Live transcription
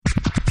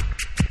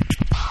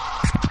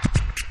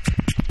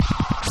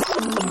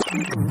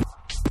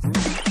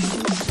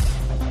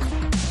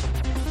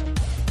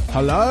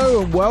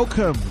Hello and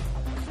welcome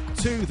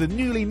to the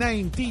newly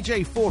named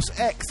DJ Force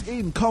X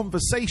in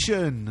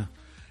Conversation.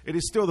 It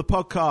is still the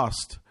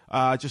podcast,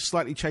 just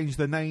slightly changed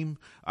the name,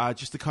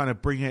 just to kind of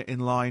bring it in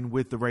line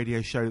with the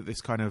radio show that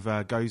this kind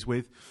of goes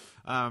with.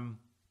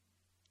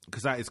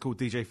 Because that is called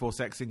DJ Force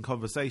X in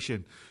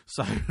Conversation.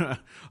 So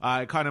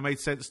it kind of made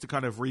sense to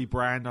kind of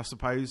rebrand, I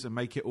suppose, and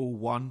make it all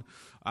one.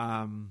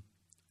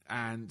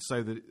 And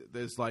so that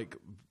there's like,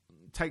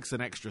 takes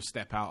an extra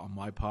step out on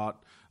my part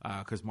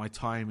because my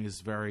time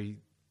is very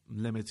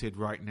limited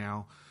right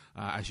now.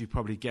 As you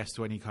probably guessed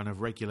to any kind of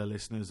regular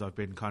listeners, I've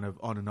been kind of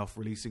on and off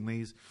releasing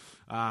these.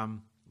 But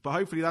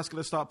hopefully that's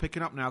going to start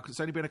picking up now because it's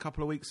only been a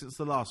couple of weeks since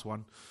the last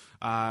one.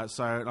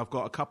 So I've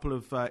got a couple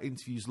of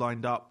interviews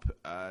lined up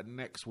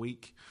next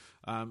week.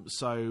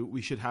 So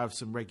we should have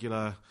some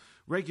regular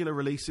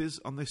releases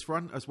on this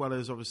front, as well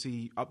as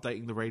obviously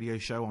updating the radio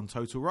show on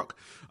Total Rock,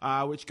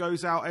 which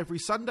goes out every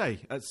Sunday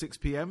at 6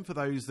 p.m. for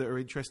those that are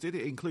interested.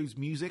 It includes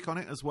music on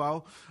it as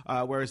well,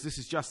 whereas this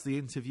is just the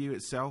interview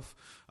itself.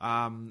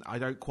 I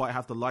don't quite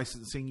have the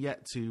licensing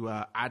yet to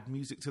add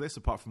music to this,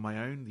 apart from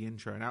my own, the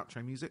intro and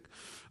outro music.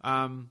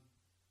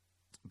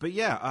 But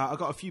yeah, I've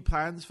got a few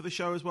plans for the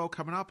show as well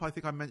coming up. I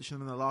think I mentioned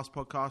them in the last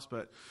podcast,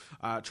 but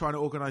trying to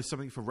organise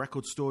something for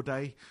Record Store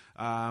Day.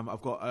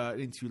 I've got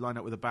an interview lined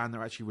up with a band that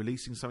are actually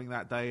releasing something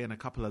that day, and a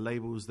couple of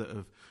labels that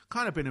have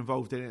kind of been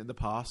involved in it in the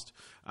past.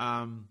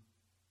 And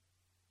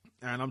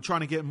I'm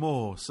trying to get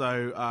more,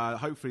 so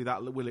hopefully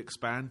that will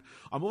expand.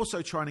 I'm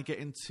also trying to get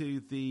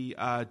into the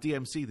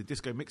DMC, the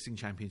Disco Mixing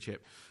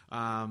Championship,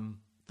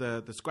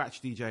 the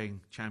Scratch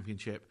DJing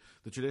Championship,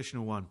 the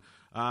traditional one.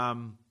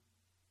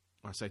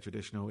 I say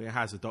traditional, it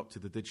has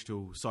adopted the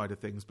digital side of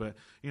things, but,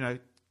 you know,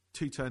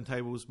 2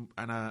 turntables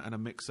and a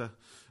mixer.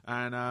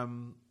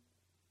 And,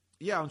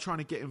 yeah, I'm trying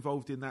to get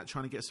involved in that,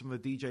 trying to get some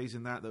of the DJs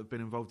in that have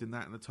been involved in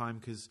that in the time,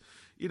 because,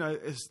 you know,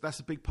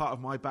 that's a big part of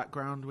my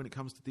background when it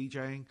comes to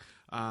DJing.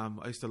 I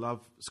used to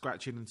love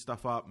scratching and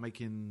stuff up,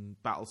 making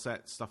battle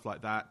sets, stuff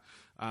like that.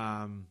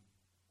 And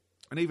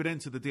even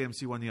into the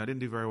DMC one year, I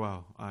didn't do very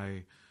well.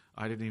 I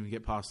didn't even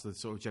get past the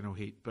sort of general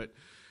heat, but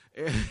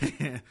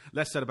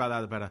less said about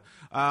that the better.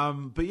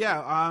 But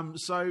yeah,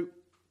 so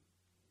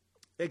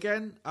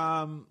again,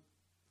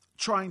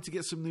 trying to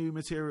get some new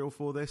material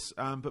for this,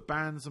 but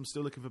bands, I'm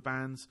still looking for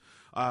bands.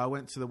 I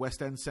went to the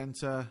West End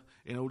Centre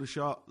in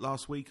Aldershot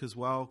last week as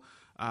well.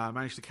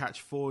 Managed to catch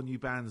 4 new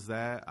bands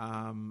there,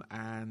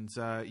 and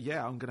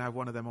yeah, I'm going to have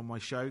one of them on my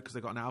show because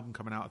they've got an album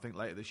coming out, I think,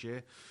 later this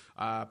year.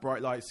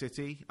 Bright Light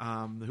City,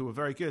 who were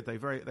very good.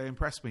 They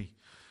impressed me.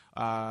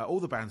 All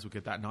the bands were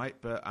good that night,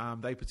 but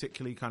they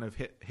particularly kind of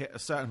hit a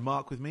certain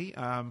mark with me.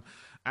 And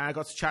I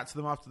got to chat to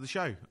them after the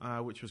show,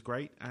 which was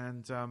great.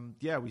 And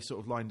yeah, we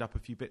sort of lined up a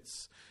few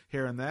bits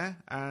here and there.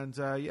 And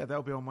yeah,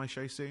 they'll be on my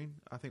show soon.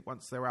 I think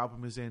once their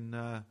album is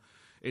in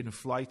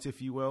flight,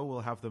 if you will,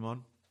 we'll have them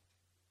on.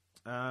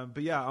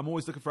 But yeah, I'm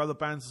always looking for other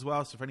bands as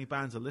well. So if any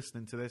bands are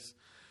listening to this,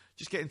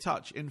 just get in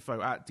touch.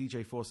 Info at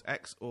DJ Force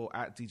X or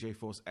at DJ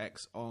Force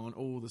X on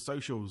all the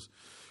socials.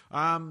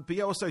 But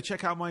yeah, also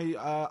check out my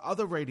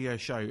other radio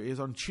show. It is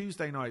on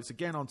Tuesday nights,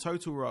 again on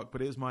Total Rock,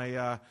 but it is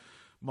my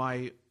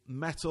my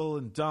metal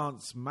and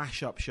dance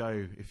mashup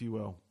show, if you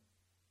will,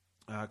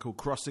 called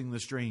Crossing the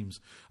Streams.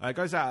 It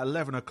goes out at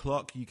 11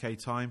 o'clock UK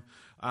time,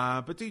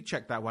 but do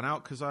check that one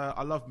out because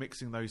I love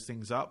mixing those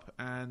things up,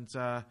 and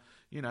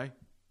you know,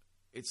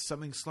 it's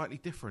something slightly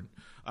different.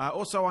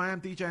 Also, I am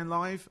DJing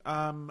live.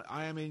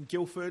 I am in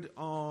Guildford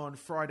on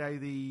Friday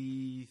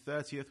the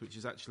 30th, which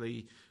is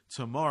actually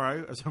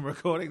tomorrow as I'm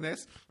recording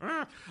this.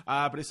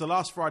 But it's the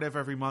last Friday of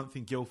every month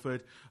in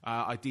Guildford.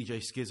 I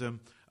DJ Schism.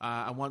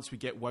 And once we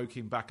get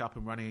Woking back up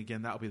and running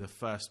again, that'll be the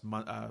first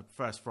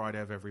Friday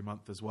of every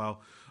month as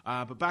well.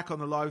 But back on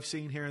the live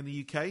scene here in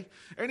the UK.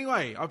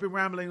 Anyway, I've been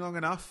rambling long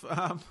enough.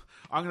 I'm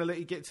going to let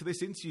you get to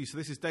this interview. So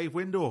this is Dave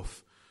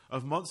Windorf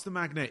of Monster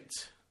Magnet.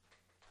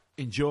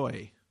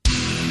 Enjoy.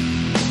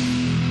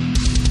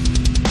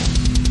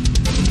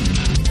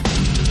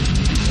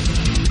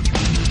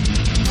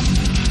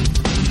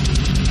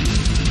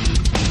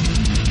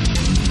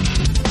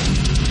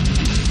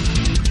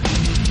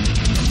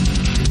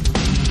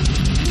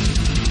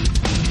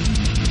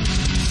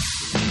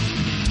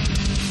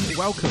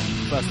 Welcome,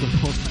 first and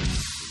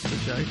foremost, to the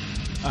show.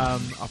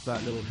 After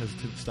that little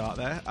hesitant start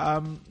there.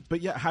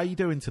 But yeah, how are you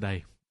doing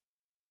today?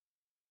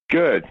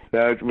 Good.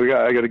 I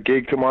got a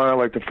gig tomorrow,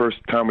 like the first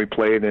time we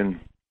played in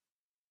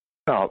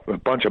a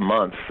bunch of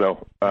months.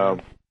 So,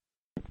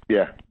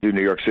 yeah, do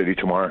New York City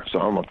tomorrow. So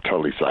I'm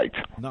totally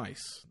psyched.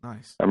 Nice.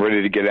 I'm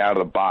ready to get out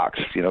of the box.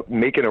 You know,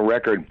 making a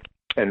record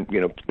and, you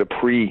know, the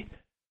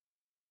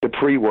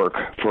pre-work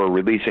for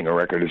releasing a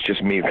record is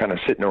just me kind of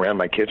sitting around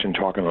my kitchen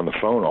talking on the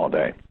phone all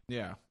day.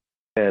 Yeah.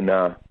 And,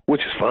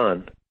 which is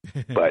fun,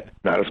 but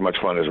not as much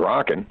fun as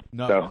rocking.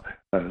 No. So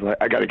I was like,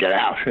 I got to get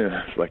out.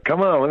 It's like,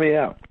 come on, let me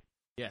out.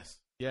 Yes.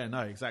 Yeah, no,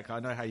 exactly. I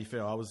know how you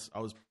feel. I was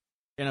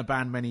in a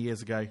band many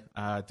years ago,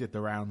 did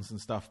the rounds and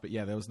stuff, but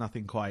yeah, there was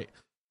nothing quite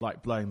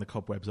like blowing the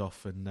cobwebs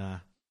off and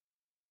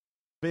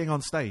being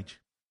on stage,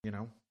 you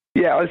know.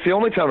 Yeah, it's the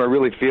only time I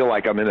really feel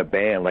like I'm in a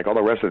band. Like all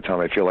the rest of the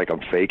time, I feel like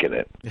I'm faking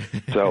it.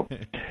 So,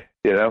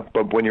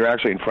 but when you're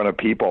actually in front of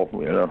people,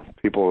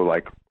 people are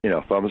like,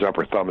 thumbs up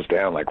or thumbs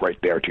down, like right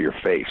there to your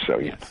face. So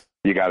Yes.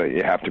 you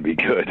have to be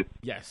good.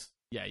 Yes.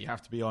 Yeah, you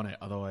have to be on it.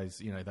 Otherwise,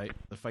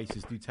 the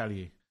faces do tell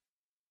you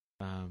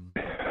on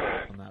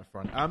that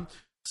front.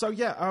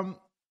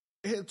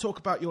 Here to talk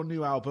about your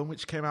new album,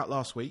 which came out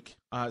last week.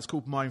 It's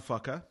called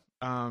Mindfucker.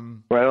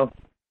 Well,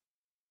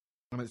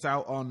 and it's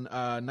out on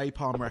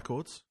Napalm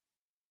Records,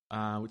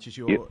 which is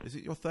is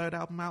it your third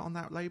album out on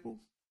that label?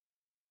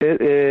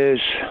 It is.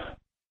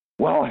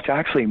 Well, it's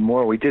actually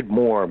more. We did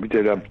more. We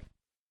did 1,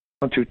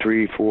 2,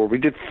 3, 4. We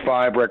did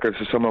 5 records.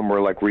 So some of them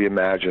were like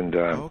reimagined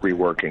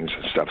reworkings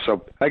and stuff.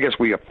 So I guess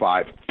we have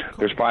 5. Cool.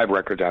 There's 5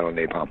 records out on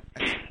Napalm.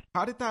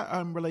 How did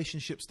that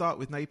relationship start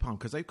with Napalm?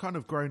 Because they've kind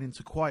of grown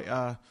into quite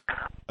a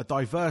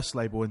diverse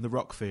label in the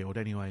rock field,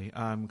 anyway.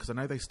 Because I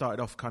know they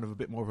started off kind of a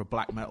bit more of a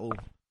black metal.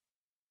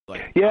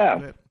 They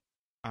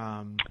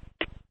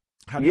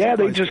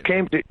just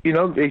came to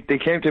they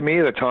came to me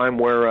at a time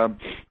where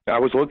I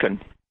was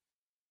looking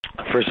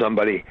for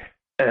somebody,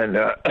 and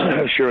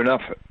sure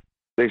enough,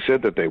 they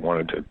said that they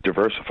wanted to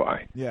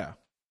diversify. Yeah,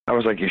 I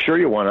was like, "You sure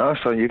you want us?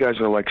 You guys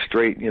are like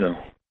straight,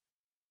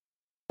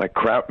 like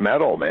crap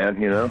metal,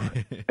 man,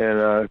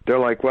 And they're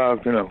like,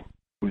 "Well,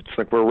 it's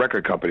like we're a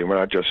record company. We're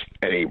not just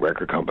any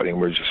record company.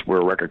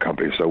 We're a record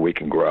company, so we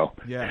can grow."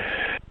 Yeah,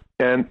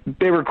 and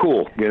they were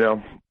cool,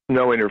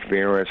 No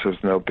interference.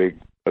 There's no big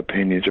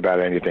opinions about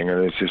anything,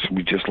 and it's just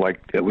we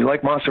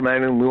like Monster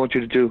Magnet, and we want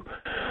you to do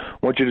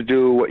what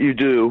you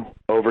do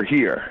over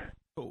here.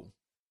 Cool.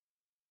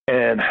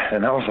 And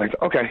I was like,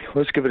 okay,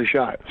 let's give it a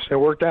shot. So it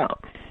worked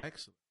out.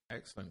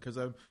 Excellent. Because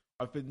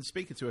I've been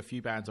speaking to a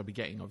few bands. I'll be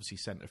getting obviously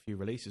sent a few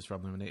releases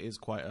from them, and it is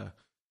quite a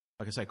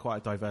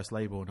diverse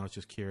label. And I was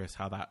just curious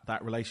how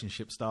that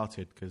relationship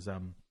started, because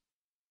a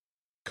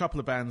couple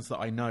of bands that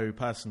I know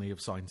personally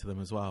have signed to them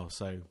as well.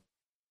 So.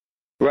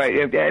 Right.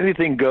 If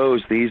anything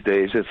goes these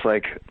days, it's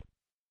like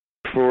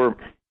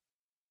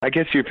I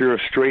guess if you're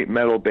a straight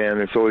metal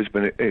band, it's always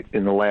been,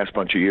 in the last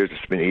bunch of years,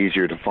 it's been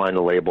easier to find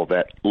a label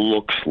that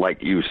looks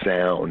like you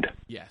sound.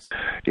 Yes.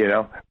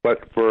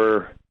 But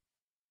for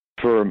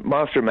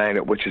Monster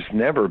Magnet, which has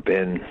never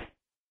been,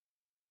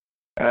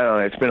 I don't know,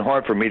 it's been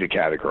hard for me to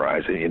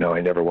categorize it.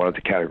 I never wanted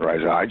to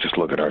categorize it. I just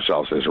look at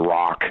ourselves as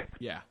rock.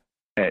 Yeah.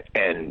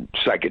 And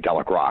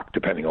psychedelic rock,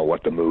 depending on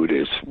what the mood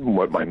is,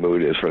 what my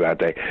mood is for that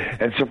day.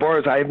 And so far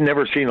as I've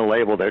never seen a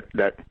label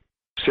that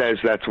says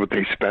that's what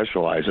they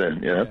specialize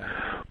in. Yeah.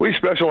 We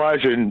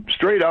specialize in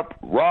straight up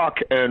rock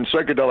and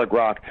psychedelic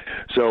rock.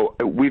 So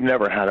I've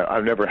never had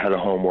a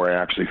home where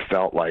I actually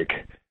felt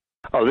like,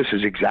 oh, this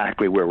is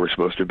exactly where we're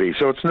supposed to be.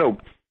 So it's no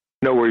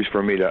worries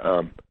for me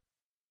to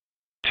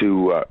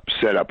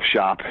set up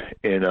shop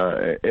in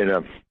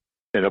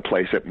a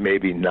place that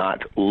maybe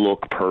not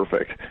look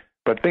perfect.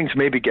 But things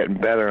may be getting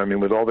better. I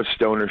mean, with all the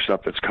stoner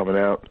stuff that's coming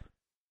out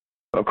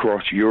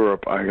across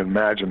Europe, I can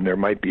imagine there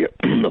might be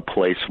a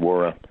place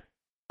where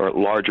or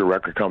larger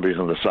record companies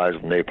on the size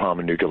of Napalm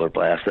and Nuclear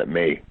Blast that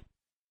may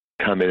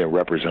come in and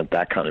represent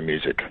that kind of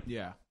music.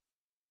 Yeah.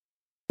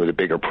 With a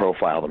bigger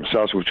profile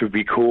themselves, which would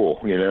be cool,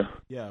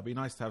 Yeah, it'd be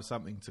nice to have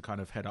something to kind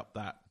of head up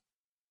that.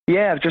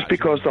 Yeah, just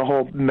because the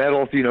whole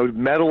metal,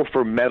 metal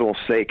for metal's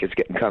sake is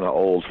getting kind of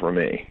old for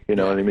me. You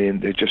know what I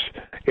mean?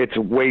 It's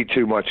way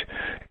too much.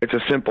 It's a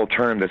simple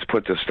term that's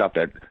put to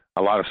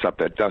a lot of stuff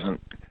that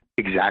doesn't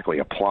exactly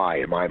apply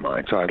in my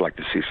mind. So I'd like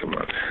to see some.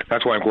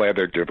 That's why I'm glad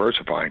they're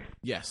diversifying.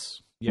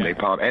 Yes. Yeah.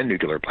 Napalm and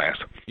Nuclear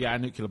Blast. Yeah,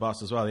 and Nuclear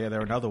Blast as well. Yeah,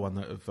 they're another one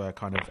that have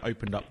kind of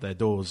opened up their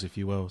doors, if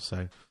you will.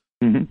 So,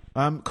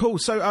 cool.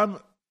 So,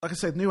 like I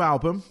said, new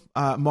album,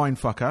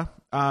 Mindfucker.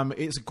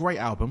 It's a great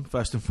album,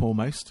 first and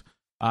foremost.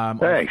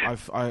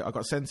 Thanks. I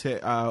got sent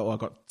it, or I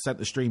got sent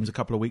the streams a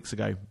couple of weeks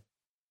ago,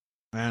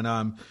 and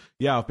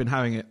I've been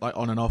having it like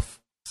on and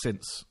off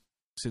since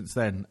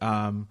then.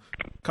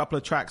 Couple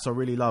of tracks I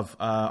really love.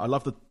 I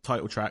love the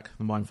title track,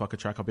 the Mindfucker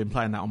track. I've been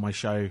playing that on my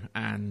show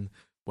and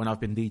when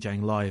I've been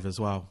DJing live as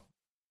well.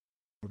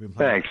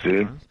 Thanks,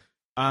 dude.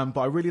 But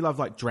I really love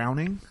like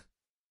Drowning.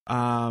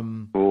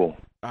 Cool.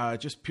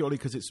 Just purely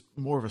because it's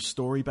more of a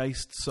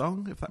story-based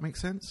song, if that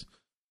makes sense.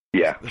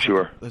 Yeah,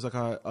 sure.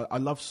 I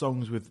love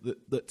songs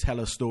that tell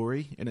a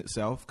story in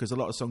itself, because a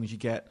lot of songs you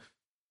get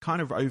kind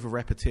of over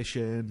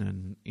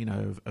repetition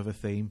and of a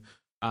theme,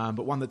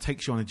 but one that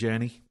takes you on a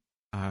journey,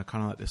 kind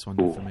of like this one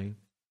did for me.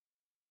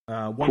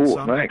 One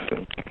song, nice.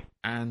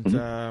 And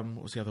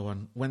what was the other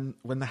one? When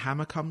the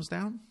Hammer Comes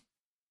Down.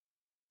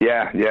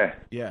 Yeah.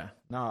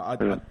 No,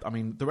 I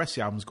mean the rest of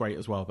the album's great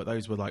as well, but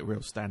those were like real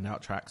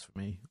standout tracks for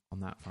me on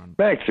that front.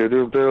 Thanks,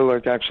 dude. They're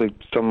like actually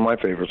some of my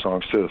favorite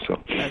songs too.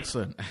 So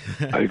excellent.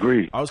 I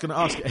agree. I was going to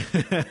ask,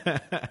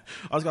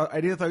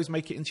 any of those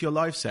make it into your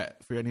live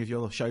set for any of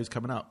your shows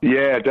coming up?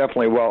 Yeah,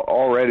 definitely. Well,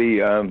 already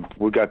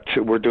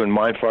we're doing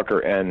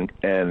Mindfucker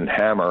and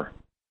Hammer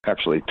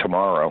actually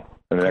tomorrow.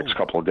 In the next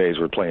couple of days,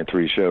 we're playing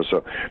 3 shows,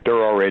 so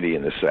they're already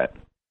in the set.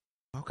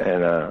 Okay.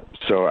 And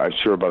so I'm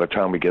sure by the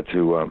time we get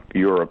to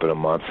Europe in a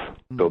month,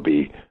 they'll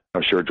be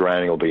I'm sure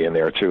Drowning will be in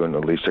there too, and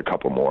at least a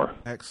couple more.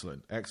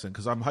 Excellent.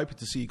 Because I'm hoping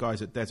to see you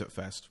guys at Desert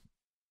Fest.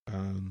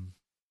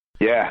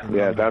 Yeah,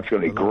 that's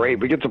going to be great.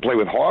 We get to play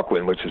with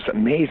Hawkwind, which is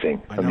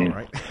amazing. I know,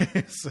 right?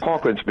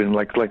 Hawkwind's been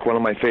like one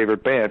of my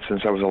favorite bands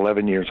since I was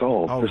 11 years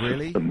old. Oh, this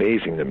really? Is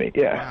amazing to me.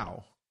 Yeah.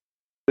 Wow.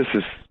 This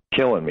is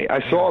killing me.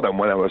 I saw them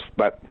when I was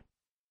about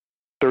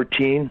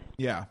 13.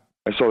 Yeah.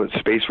 I saw the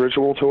Space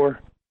Ritual tour.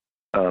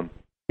 A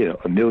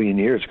million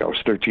years ago. I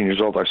was 13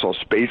 years old. I saw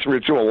Space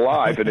Ritual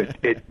live, and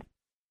it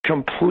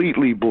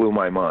completely blew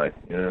my mind.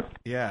 You know?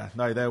 Yeah.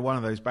 No, they're one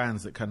of those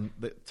bands that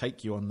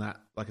take you on that,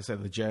 like I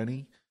said, the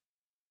journey.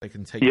 They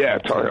can take. Yeah,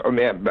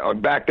 man.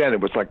 Back then, it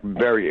was like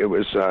it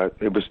was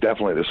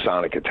definitely the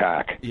Sonic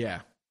Attack. Yeah.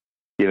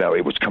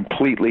 It was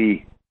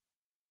completely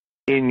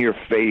in your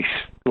face,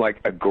 like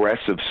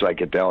aggressive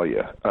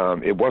psychedelia.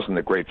 It wasn't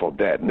the Grateful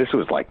Dead, and this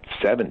was like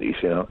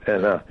 70s,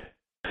 and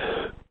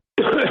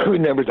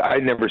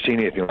I'd never seen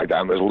anything like that.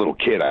 I was a little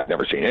kid. I'd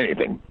never seen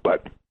anything,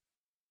 but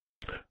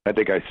I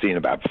think I'd seen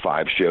about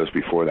 5 shows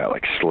before that,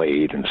 like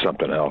Slade and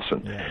something else,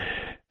 and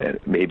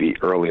maybe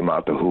early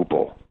Mott the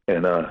Hoople,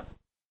 and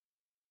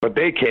but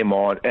they came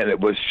on, and it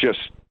was just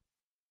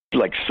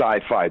like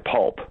sci-fi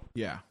pulp.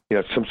 Yeah.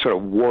 Some sort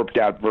of warped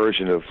out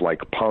version of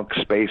like punk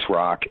space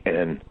rock,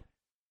 and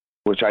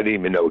which I didn't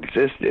even know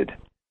existed.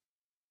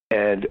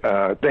 And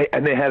they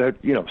had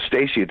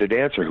Stacy the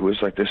dancer, who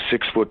was like this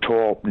 6 foot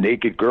tall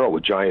naked girl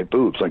with giant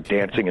boobs, like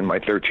dancing in my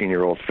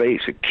 13-year-old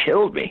face. It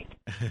killed me.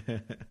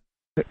 And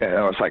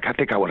I was like, I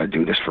think I want to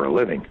do this for a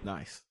living.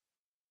 Nice.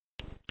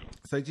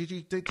 So did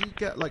you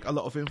get like a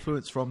lot of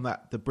influence from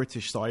the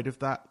British side of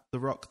the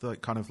rock, the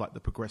kind of like the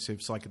progressive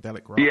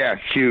psychedelic rock? Yeah,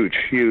 huge.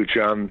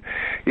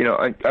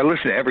 I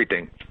listen to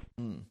everything.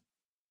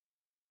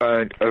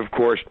 Of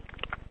course,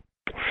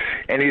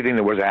 anything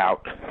that was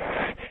out,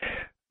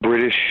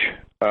 British,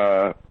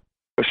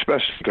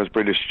 especially because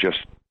British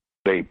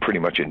they pretty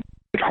much invented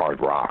hard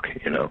rock,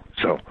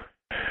 So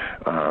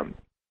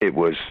it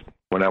was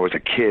when I was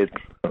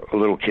a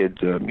little kid,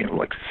 like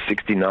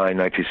 1969,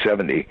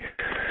 1970,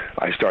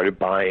 I started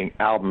buying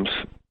albums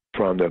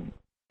from the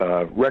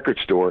record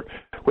store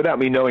without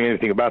me knowing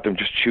anything about them,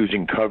 just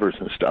choosing covers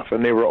and stuff.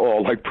 And they were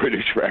all like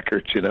British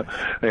records, It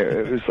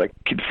was like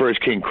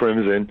first King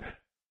Crimson,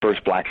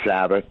 first Black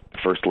Sabbath,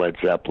 first Led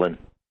Zeppelin.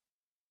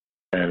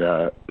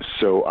 And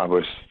so I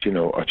was,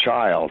 a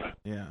child,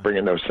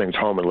 bringing those things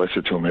home and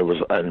listening to them. It was,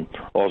 and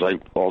all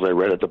I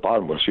read at the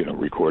bottom was,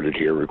 recorded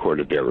here,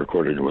 recorded there,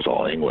 recorded. It was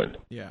all England.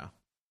 Yeah.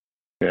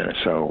 Yeah.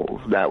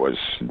 So that was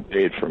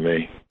it for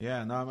me.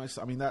 Yeah. No,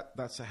 I mean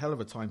that's a hell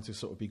of a time to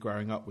sort of be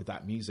growing up with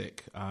that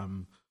music. I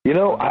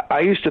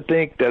used to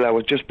think that I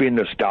was just being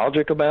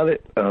nostalgic about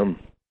it.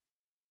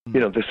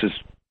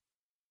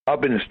 I've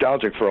been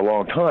nostalgic for a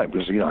long time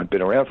because I've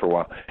been around for a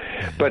while.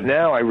 But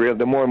now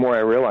the more and more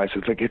I realize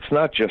it's like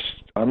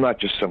I'm not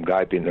just some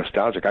guy being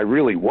nostalgic. I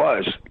really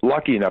was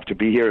lucky enough to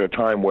be here at a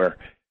time where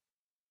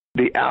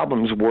the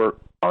albums were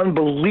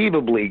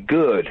unbelievably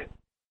good.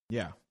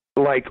 Yeah.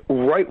 Like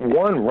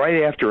one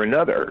right after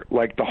another.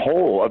 Like the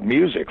whole of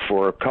music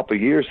for a couple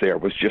of years there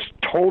was just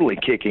totally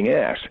kicking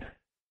ass.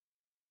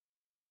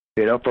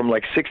 From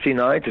like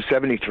 69 to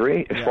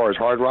 73 as far as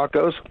hard rock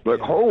goes. But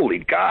holy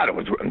God, it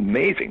was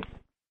amazing.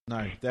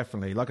 No,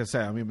 definitely. Like I say,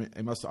 I mean,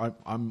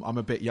 I'm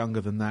a bit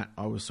younger than that.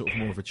 I was sort of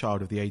more of a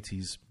child of the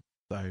 80s,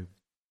 so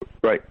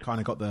right. Kind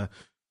of got the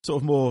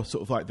sort of more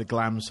sort of like the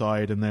glam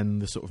side, and then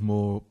the sort of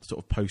more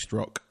sort of post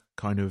rock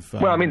kind of.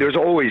 Well, I mean, there's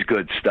always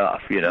good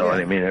stuff, what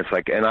I mean? It's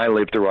like, and I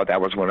lived through all that.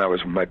 Was when I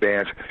was with my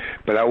bands,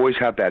 but I always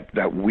have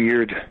that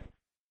weird,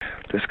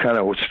 this kind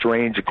of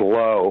strange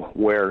glow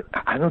where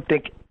I don't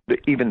think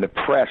even the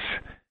press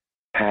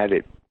had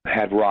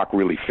rock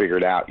really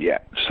figured out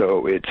yet.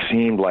 So it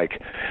seemed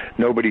like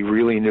nobody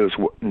really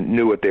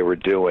knew what they were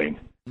doing.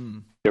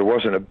 There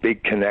wasn't a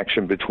big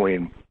connection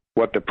between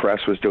what the press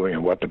was doing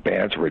and what the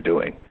bands were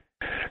doing.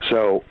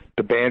 So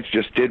the bands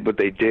just did what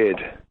they did,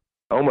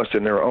 almost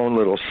in their own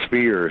little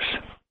spheres.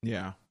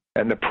 Yeah.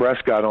 And the press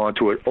got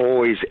onto it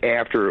always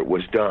after it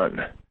was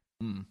done.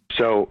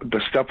 So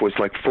the stuff was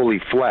like fully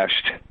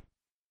fleshed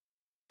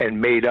and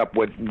made up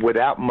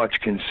without much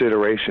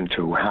consideration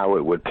to how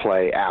it would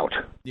play out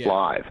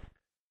live.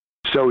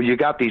 So you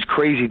got these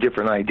crazy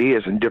different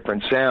ideas and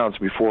different sounds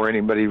before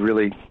anybody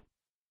really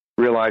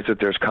realized that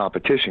there's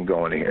competition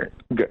going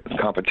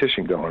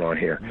on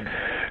here.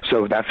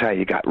 So that's how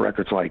you got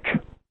records like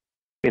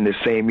in the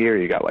same year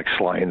you got like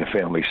Sly and the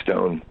Family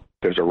Stone.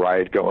 There's a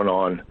riot going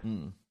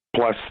on.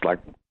 Plus like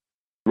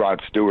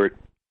Rod Stewart,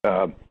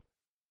 the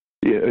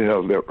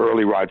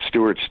early Rod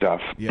Stewart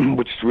stuff,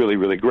 which is really,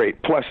 really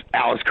great. Plus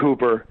Alice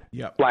Cooper,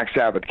 Black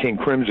Sabbath, King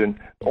Crimson,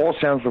 all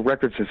sounds of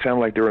records that sound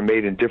like they were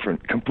made in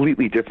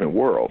completely different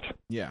worlds.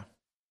 Yeah.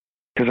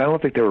 Because I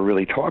don't think they were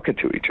really talking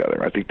to each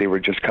other. I think they were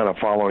just kind of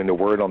following the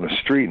word on the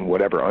street and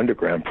whatever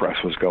underground press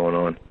was going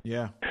on.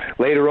 Yeah.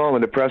 Later on,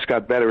 when the press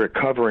got better at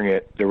covering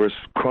it, there was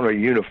kind of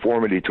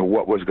uniformity to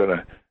what was going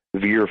to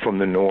veer from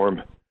the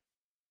norm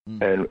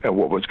and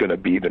what was going to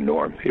be the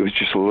norm. It was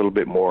just a little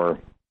bit more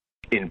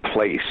in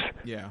place.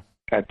 Yeah.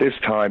 at this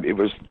time, it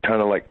was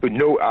kind of like,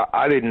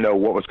 I didn't know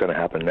what was going to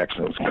happen next,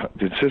 and I was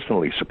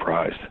consistently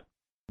surprised.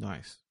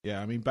 Nice.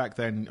 Yeah, I mean, back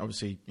then,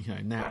 obviously,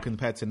 now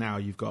compared to now,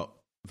 you've got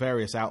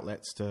various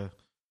outlets to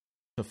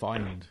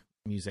find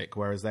music,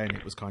 whereas then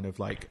it was kind of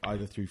like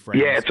either through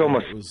friends. Yeah, it's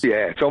almost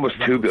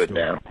too good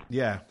now.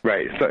 Yeah,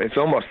 right. So it's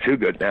almost too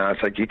good now.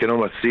 It's like you can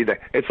almost see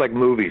it's like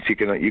movies. You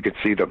can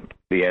see the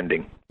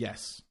ending.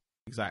 Yes,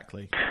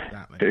 exactly.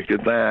 Look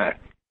at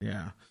that.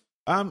 Yeah.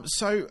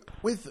 So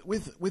with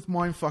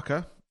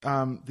Mindfucker,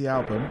 the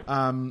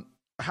album,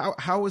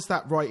 how was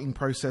that writing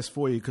process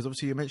for you? Because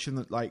obviously you mentioned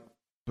that, like,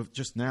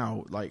 just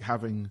now, like,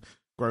 having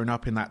grown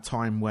up in that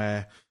time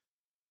where,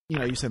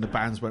 you said the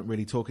bands weren't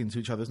really talking to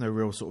each other. There's no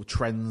real sort of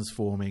trends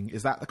forming.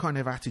 Is that the kind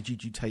of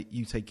attitude you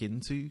take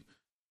into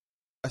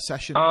a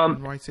session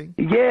in writing?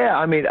 Yeah,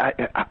 I mean,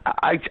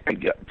 I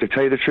to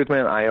tell you the truth,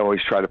 man, I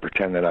always try to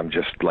pretend that I'm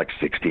just like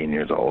 16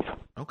 years old.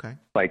 Okay.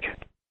 Like,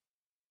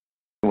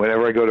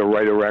 whenever I go to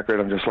write a record,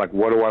 I'm just like,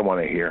 what do I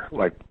want to hear?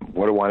 Like,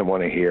 what do I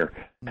want to hear?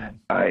 Mm.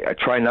 I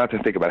try not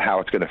to think about how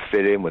it's going to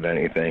fit in with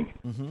anything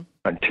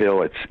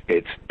until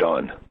it's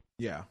done.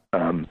 Yeah.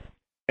 And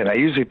I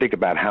usually think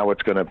about how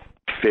it's going to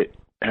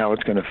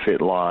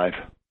fit live.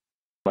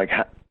 Like,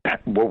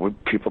 what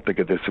would people think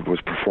of this if it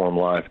was performed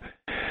live?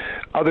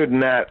 Other than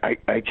that,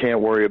 I can't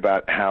worry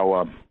about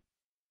how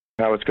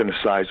it's going to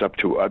size up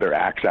to other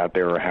acts out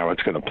there or how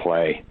it's going to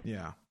play.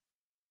 Yeah.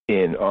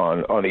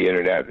 On the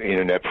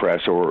internet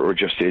press or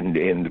just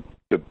in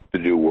the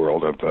new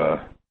world of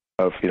how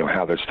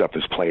this stuff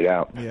is played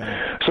out.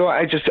 Yeah. So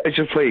I just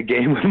play a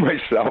game with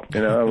myself.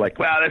 I'm like,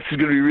 wow, this is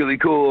going to be really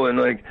cool, and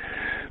like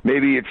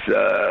maybe it's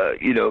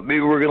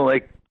maybe we're going to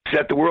like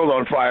set the world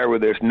on fire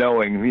with this,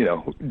 knowing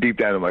deep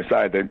down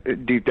inside that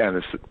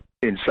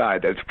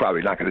it's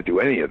probably not going to do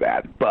any of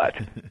that, but.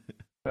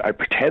 I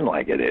pretend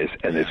like it is,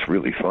 and it's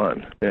really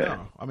fun. Yeah.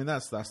 No, I mean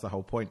that's the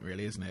whole point,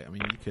 really, isn't it? I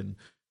mean,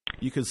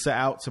 you can set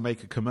out to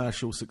make a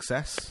commercial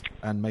success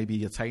and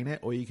maybe attain it,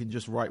 or you can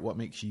just write what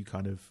makes you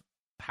kind of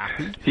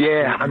happy.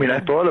 Yeah, I mean, I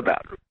thought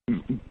about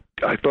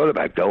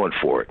going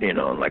for it, and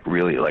like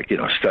really, like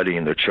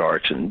studying the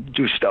charts and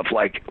do stuff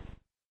like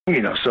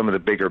some of the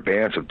bigger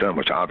bands have done,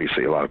 which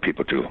obviously a lot of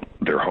people do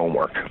their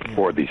homework,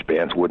 or these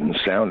bands wouldn't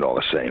sound all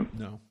the same.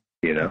 No.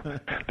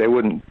 They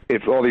wouldn't,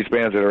 if all these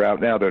bands that are out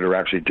now that are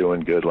actually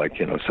doing good, like,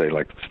 say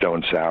like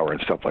Stone Sour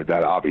and stuff like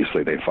that,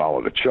 obviously they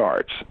follow the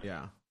charts.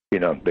 Yeah.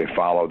 They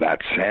follow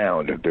that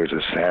sound. If there's a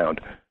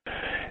sound.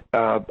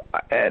 And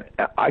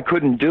I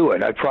couldn't do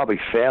it. I'd probably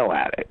fail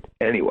at it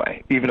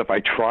anyway. Even if I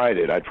tried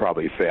it, I'd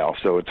probably fail.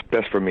 So it's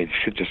best for me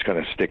to just kind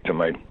of stick to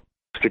my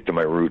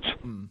roots.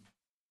 Mm.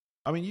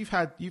 I mean, you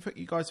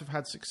guys have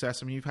had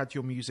success. I mean, you've had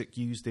your music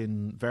used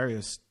in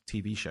various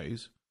TV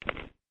shows.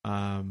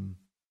 From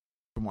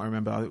what I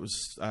remember, it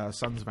was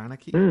Sons of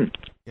Anarchy. You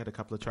had a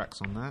couple of tracks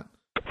on that.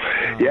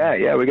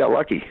 Yeah, we got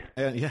lucky.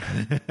 Yeah,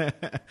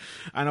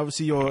 and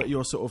obviously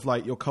you're sort of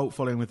like your cult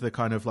following with the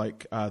kind of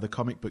like the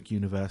comic book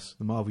universe,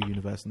 the Marvel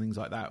universe, and things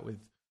like that.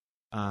 With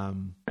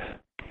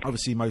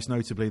obviously most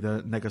notably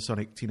the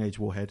Negasonic Teenage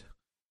Warhead,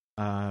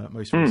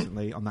 most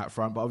recently on that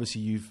front. But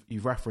obviously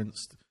you've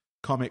referenced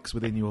comics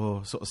within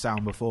your sort of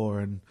sound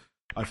before, and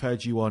I've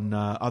heard you on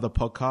other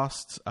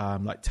podcasts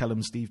like Tell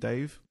 'em Steve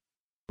Dave,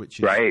 which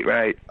is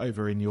right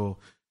over in your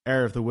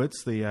area of the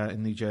woods,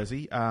 in New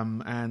Jersey, so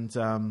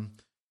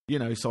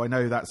I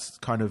know that's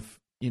kind of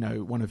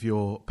one of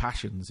your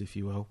passions, if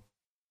you will.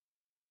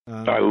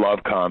 I love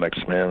comics,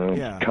 man.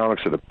 Yeah.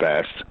 Comics are the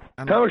best.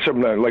 And comics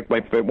are like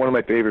one of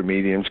my favorite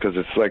mediums because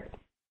it's like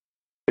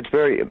it's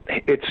very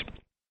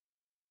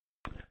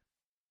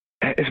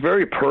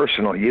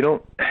personal. You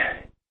don't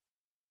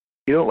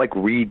like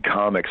read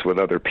comics with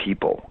other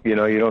people. You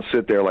don't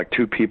sit there, like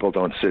two people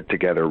don't sit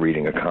together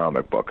reading a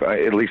comic book.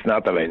 At least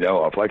not that I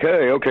know of. Like,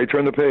 hey, okay,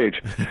 turn the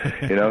page.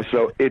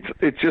 So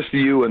it's just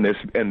you and this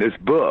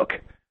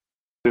book,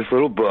 this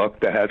little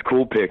book that has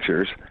cool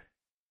pictures,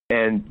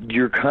 and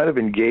you're kind of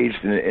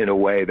engaged in a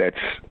way that's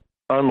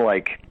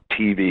unlike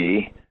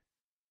TV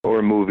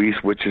or movies,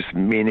 which is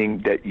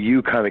meaning that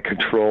you kind of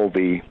control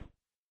the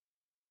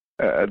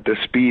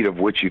speed of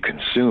which you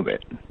consume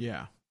it.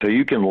 Yeah. So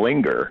you can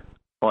linger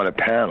on a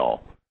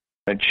panel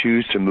and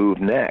choose to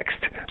move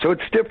next. So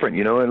it's different,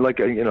 and like,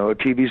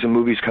 TVs and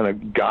movies kind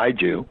of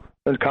guide you,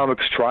 and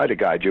comics try to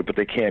guide you, but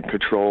they can't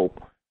control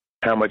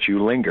how much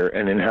you linger,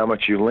 and in how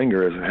much you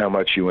linger is how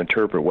much you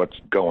interpret what's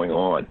going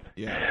on.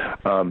 Yeah.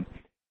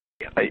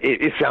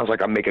 It sounds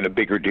like I'm making a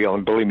bigger deal,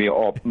 and believe me,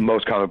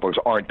 most comic books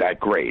aren't that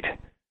great,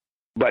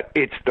 but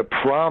it's the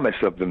promise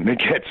of them that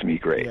gets me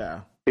great.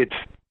 Yeah.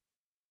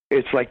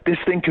 It's like this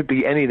thing could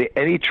be anything.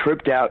 Any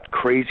tripped out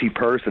crazy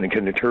person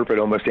can interpret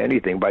almost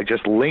anything by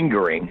just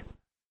lingering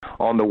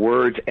on the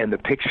words and the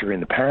picture in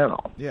the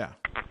panel. Yeah.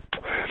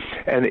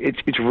 And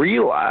it's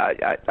real.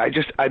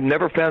 I've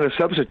never found a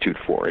substitute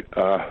for it.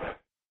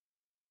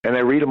 And I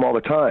read them all the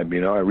time.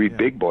 I read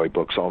big boy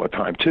books all the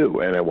time too,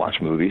 and I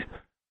watch movies,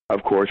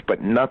 of course.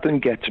 But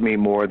nothing gets me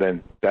more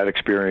than that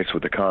experience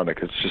with the comic.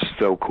 It's just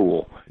so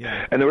cool.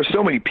 Yeah. And there were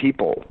so many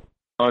people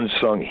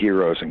unsung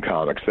heroes in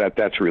comics.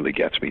 That's really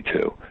gets me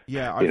too.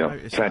 Yeah, I've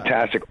noticed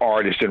fantastic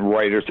artists and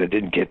writers that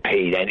didn't get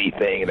paid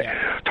anything, and they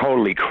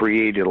totally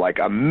created like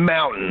a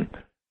mountain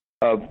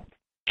of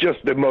just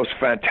the most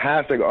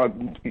fantastic.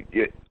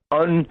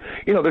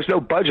 There's no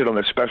budget on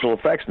the special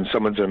effects in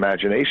someone's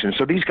imagination.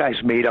 So these guys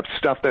made up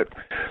stuff that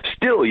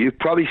you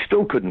probably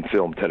still couldn't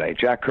film today.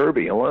 Jack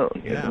Kirby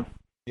alone.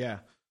 Yeah.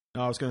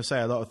 No, I was going to say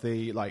a lot of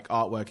the like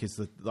artwork is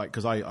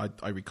because I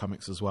read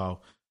comics as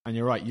well, and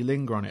you're right, you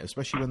linger on it,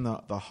 especially when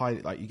the high,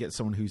 like you get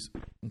someone who's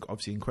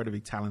obviously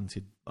incredibly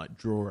talented, like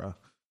drawer,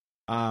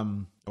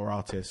 or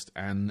artist,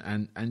 and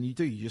you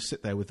just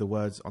sit there with the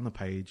words on the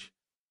page,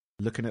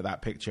 looking at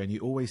that picture, and you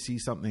always see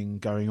something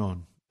going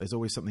on. There's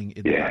always something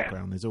in the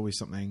background. There's always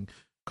something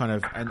kind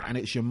of, and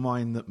it's your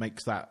mind that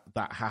makes that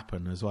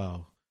happen as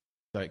well.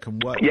 So it can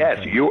work.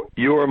 Yes,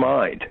 your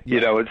mind.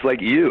 Yeah. It's like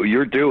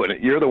you're doing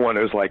it. You're the one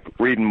who's like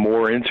reading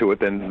more into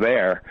it than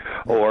there,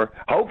 or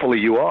hopefully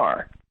you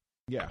are.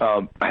 Yeah.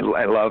 I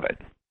love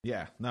it.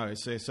 Yeah. No,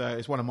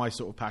 it's one of my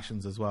sort of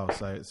passions as well.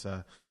 So it's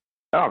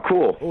oh,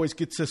 cool. Always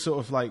good to sort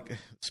of like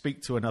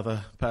speak to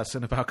another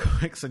person about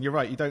comics. And you're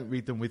right, you don't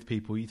read them with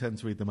people. You tend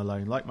to read them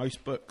alone, like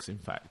most books. In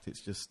fact,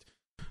 it's just.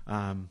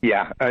 I'm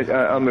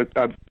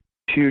a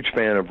huge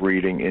fan of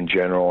reading in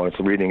general, and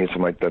reading is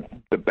like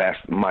the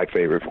best, my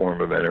favorite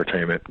form of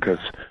entertainment because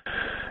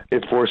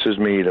it forces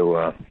me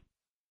to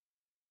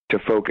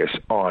focus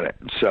on it.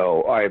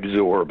 So I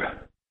absorb.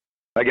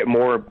 I get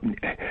more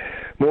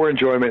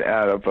enjoyment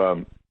out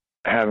of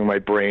having my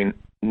brain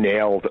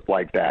nailed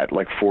like that,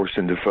 like forced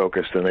into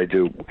focus, than I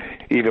do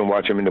even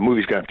watching. I mean, the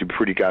movie's gonna have to be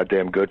pretty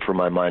goddamn good for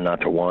my mind not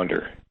to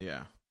wander.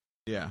 Yeah.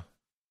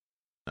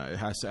 No, it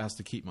has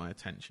to keep my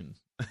attention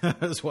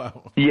as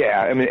well. Yeah,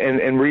 I mean,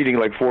 and reading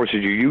like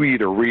forces you. You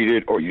either read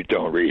it or you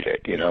don't read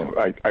it.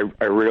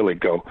 I rarely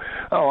go,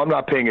 oh, I'm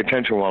not paying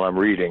attention while I'm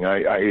reading.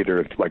 I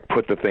either like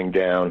put the thing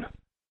down.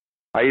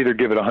 I either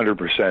give it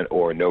 100%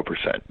 or no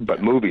percent.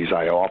 But movies,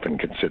 I often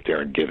can sit there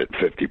and give it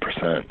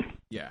 50%.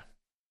 Yeah.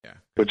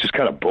 Which is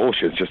kind of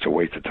bullshit. It's just a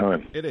waste of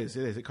time. It is.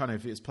 It kind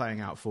of is playing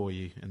out for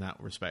you in that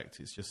respect.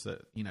 It's just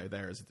that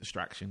there is a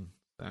distraction.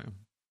 So.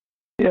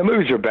 Yeah,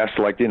 movies are best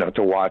like,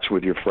 to watch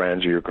with your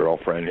friends or your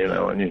girlfriend,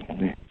 and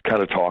you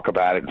kind of talk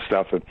about it and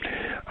stuff. And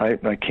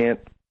I can't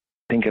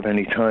think of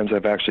any times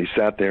I've actually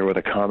sat there with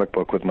a comic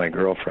book with my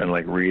girlfriend,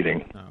 like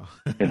reading. Oh.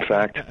 In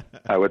fact,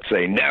 I would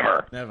say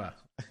never. Never.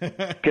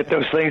 Get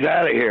those things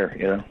out of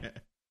here,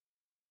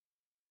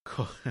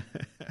 Cool.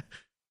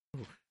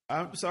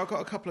 So I've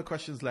got a couple of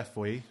questions left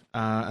for you,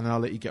 and then I'll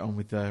let you get on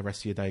with the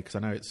rest of your day, because I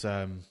know it's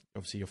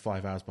obviously you're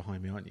 5 hours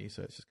behind me, aren't you?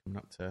 So it's just coming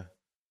up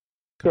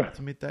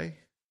to midday.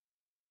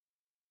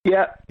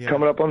 Yeah,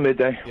 coming up on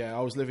midday. Yeah, I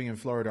was living in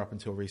Florida up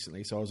until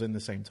recently, so I was in the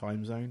same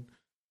time zone.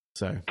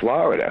 So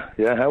Florida,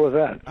 yeah, how was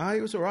that?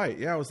 It was all right.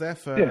 Yeah, I was there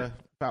for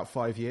about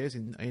 5 years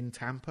in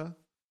Tampa.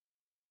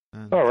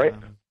 And, all right.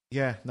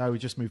 We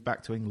just moved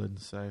back to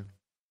England, so.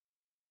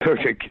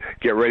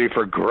 Get ready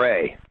for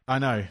gray. I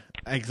know,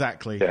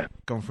 exactly. Yeah.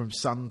 Gone from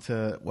sun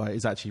to,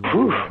 it's actually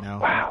right now.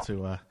 Wow.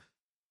 To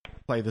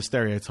play the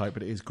stereotype,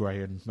 but it is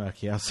grey and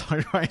murky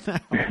outside right now.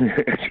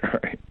 That's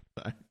right.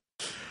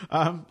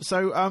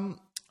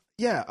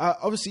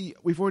 Obviously,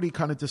 we've already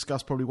kind of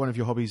discussed probably one of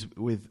your hobbies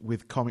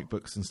with comic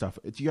books and stuff.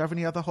 Do you have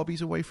any other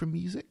hobbies away from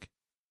music?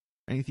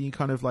 Anything you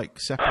kind of like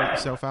separate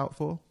yourself out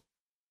for?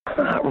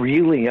 Not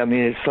really. I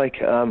mean, it's like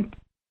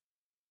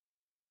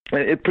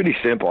it's pretty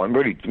simple. I'm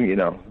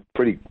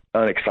pretty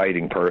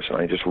unexciting person.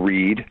 I just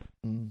read,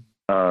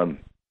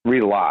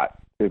 read a lot,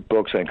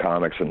 books and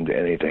comics and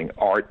anything.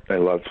 Art, I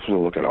love to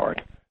look at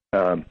art.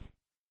 I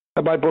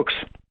buy books.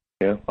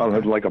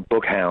 I'm like a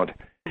book hound.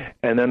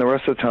 And then the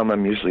rest of the time,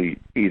 I'm usually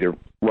either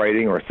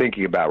writing or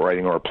thinking about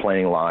writing or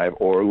playing live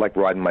or like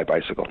riding my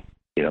bicycle.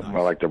 Nice. I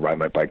like to ride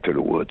my bike through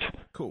the woods.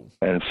 Cool.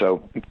 And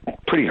so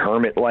pretty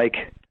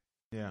hermit-like.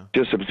 Yeah.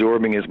 Just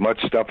absorbing as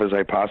much stuff as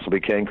I possibly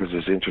can because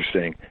it's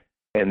interesting.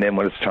 And then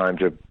when it's time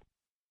to,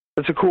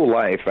 it's a cool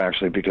life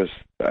actually because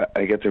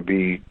I get to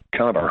be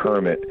kind of a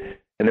hermit.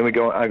 And then I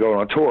go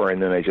on a tour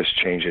and then I just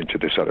change into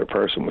this other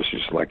person, which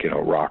is like,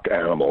 rock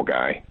animal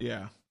guy.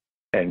 Yeah.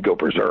 And go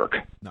berserk.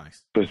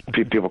 Nice. Because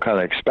people kind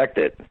of expect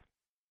it.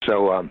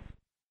 So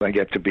I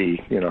get to be,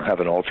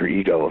 have an alter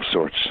ego of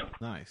sorts.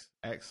 Nice.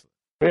 Excellent.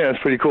 Yeah, it's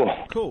pretty cool.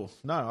 Cool.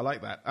 No, I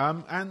like that.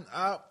 And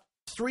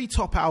 3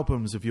 top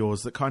albums of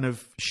yours that kind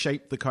of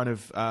shaped the kind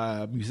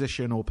of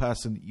musician or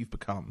person that you've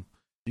become.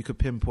 You could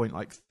pinpoint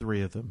like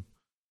 3 of them.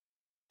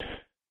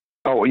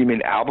 Oh, you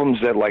mean albums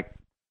that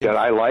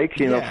I like,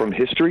 from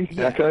history,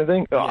 that kind of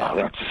thing? Oh,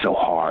 that's so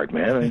hard,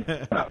 man.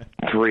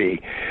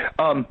 3.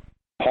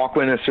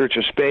 Hawkwind in Search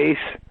of Space,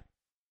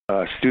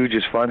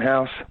 Stooges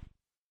Funhouse,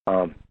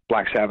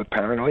 Black Sabbath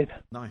Paranoid.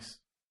 Nice.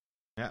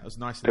 Yeah, it was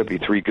nice. Could be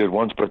 3 good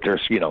ones, but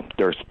there's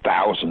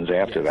thousands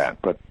after that.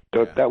 But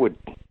that would.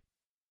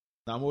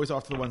 Now, I'm always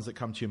after the ones that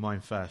come to your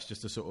mind first,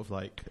 just to sort of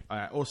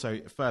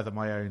also further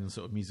my own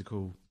sort of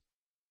musical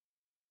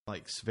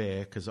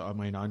sphere. Because I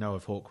mean, I know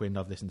of Hawkwind.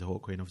 I've listened to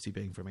Hawkwind, obviously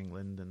being from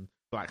England, and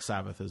Black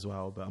Sabbath as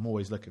well. But I'm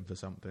always looking for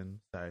something.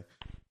 So,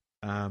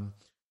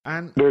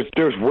 And there's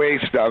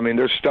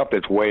there's stuff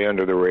that's way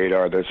under the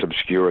radar, that's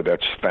obscure,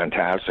 that's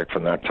fantastic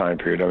from that time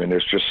period. I mean,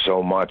 there's just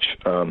so much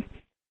from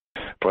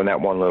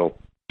that one little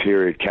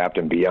period.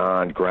 Captain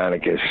Beyond,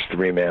 Granicus,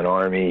 Three Man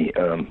Army,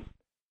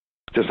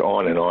 just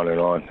on and on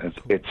and on.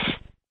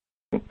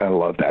 I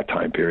love that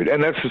time period,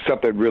 and that's the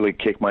stuff that really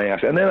kicked my ass.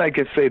 And then I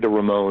could say the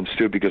Ramones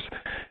too, because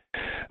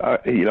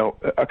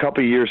a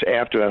couple of years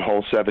after that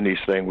whole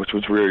 '70s thing, which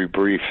was really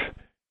brief,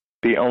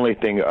 the only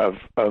thing of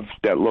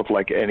that looked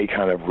like any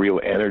kind of real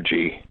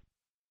energy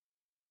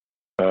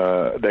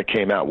that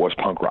came out was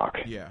punk rock.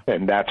 Yeah.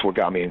 And that's what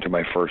got me into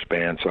my first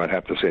band, so I'd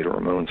have to say the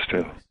Ramones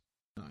too.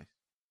 Nice.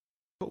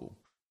 Cool.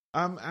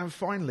 And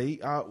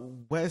finally,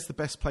 where's the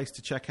best place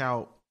to check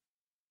out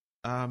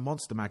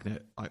Monster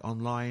Magnet? Like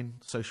online,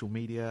 social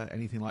media,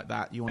 anything like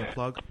that you want to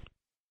plug?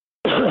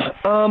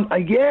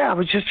 I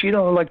was just,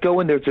 like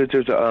going there.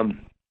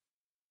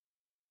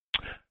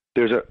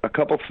 There's a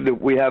couple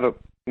that we have a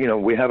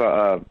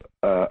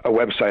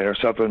website or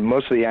something.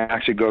 Most of the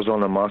action goes on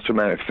the Monster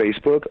Magnet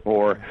Facebook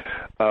or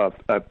a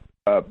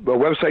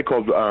website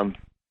called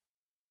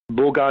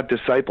Bull God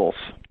Disciples.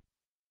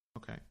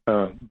 Okay.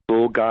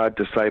 Bull God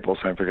Disciples.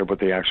 I forget what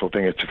the actual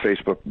thing is. It's a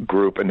Facebook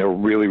group, and they're a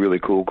really, really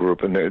cool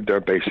group, and they're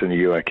based in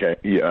the UK,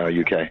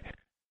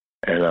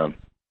 and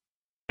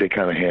they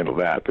kind of handle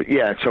that. But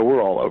yeah, so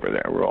we're all over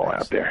there. We're all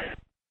out there.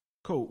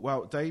 Cool.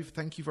 Well, Dave,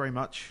 thank you very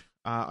much.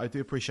 I do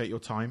appreciate your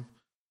time.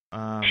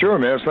 Sure,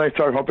 man. It's nice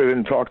talking. Hope I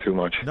didn't talk too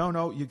much.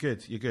 No, you're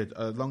good. You're good.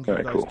 The longer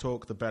you guys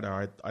talk, the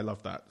better. I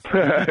love that.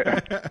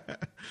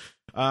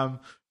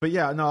 But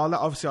yeah, no,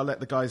 I'll let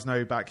the guys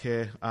know back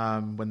here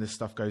when this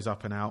stuff goes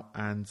up and out,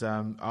 and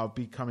I'll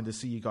be coming to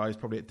see you guys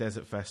probably at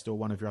Desert Fest or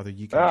one of your other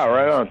UK shows.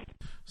 Right on.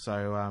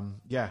 So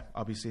yeah,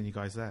 I'll be seeing you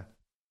guys there.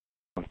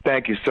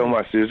 Thank you so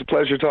much. It was a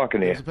pleasure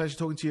talking to you. It's a pleasure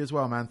talking to you as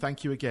well, man.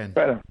 Thank you again.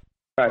 Right on.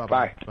 All right,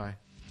 bye. Bye.